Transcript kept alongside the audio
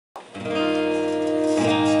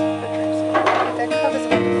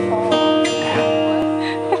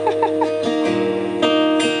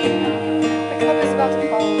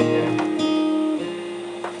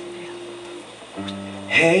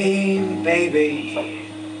baby,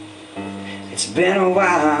 it's been a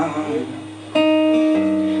while.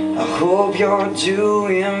 I hope you're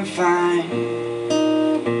doing fine.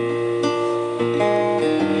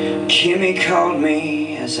 Kimmy called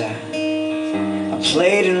me as I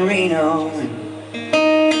played in Reno,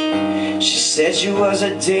 and she said you was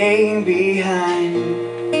a day behind.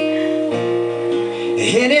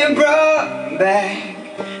 And it brought back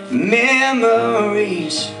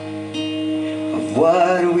memories of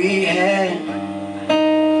what we had.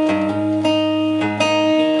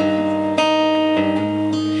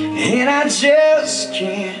 And I just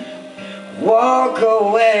can't walk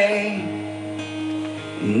away.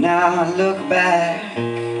 Now I look back,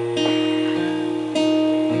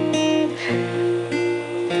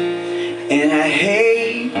 and I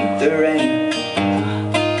hate the rain.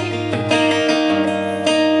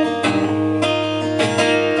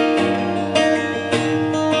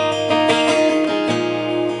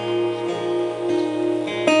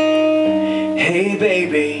 Hey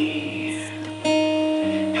baby,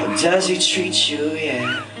 how does he treat you,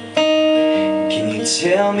 yeah? Can you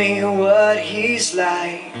tell me what he's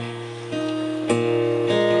like?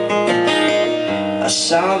 I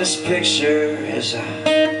saw this picture as I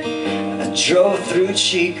drove through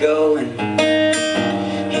Chico, and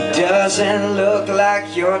he doesn't look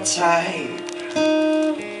like your type.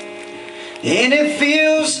 And it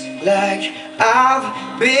feels like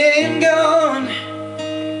I've been gone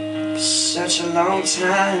for such a long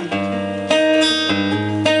time.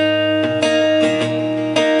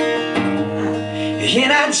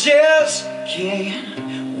 And I just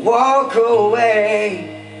can't walk away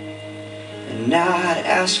and not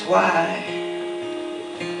ask why.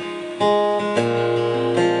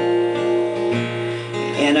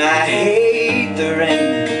 And I hate the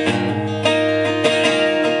rain.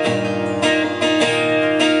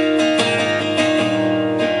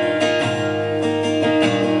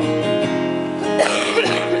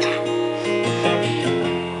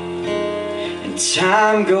 And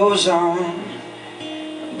time goes on,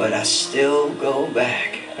 but I still go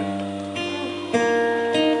back.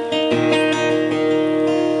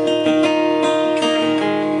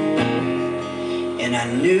 And I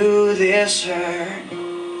knew this hurt,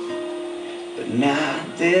 but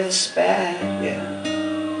not this bad, yeah.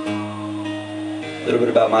 A little bit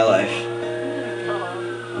about my life.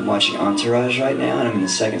 I'm watching Entourage right now, and I'm in the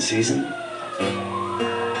 2nd season.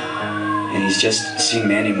 And he's just seeing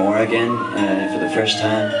Mandy Moore again for the first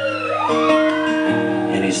time.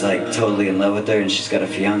 And he's like totally in love with her, and she's got a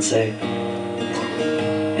fiance.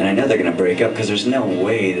 And I know they're gonna break up because there's no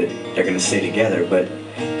way that they're gonna stay together, but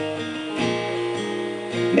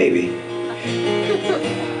maybe.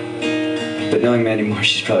 But knowing Mandy Moore,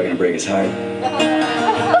 she's probably gonna break his heart.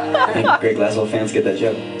 I think Great Glasgow fans get that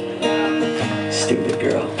joke. Stupid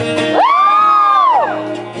girl.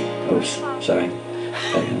 Oops, sorry.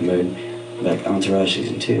 Back in the mood. Back Entourage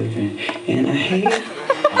season 2. And I hate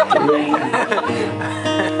the rain.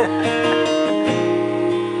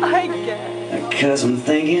 I get it. 'Cause I'm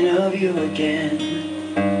thinking of you again.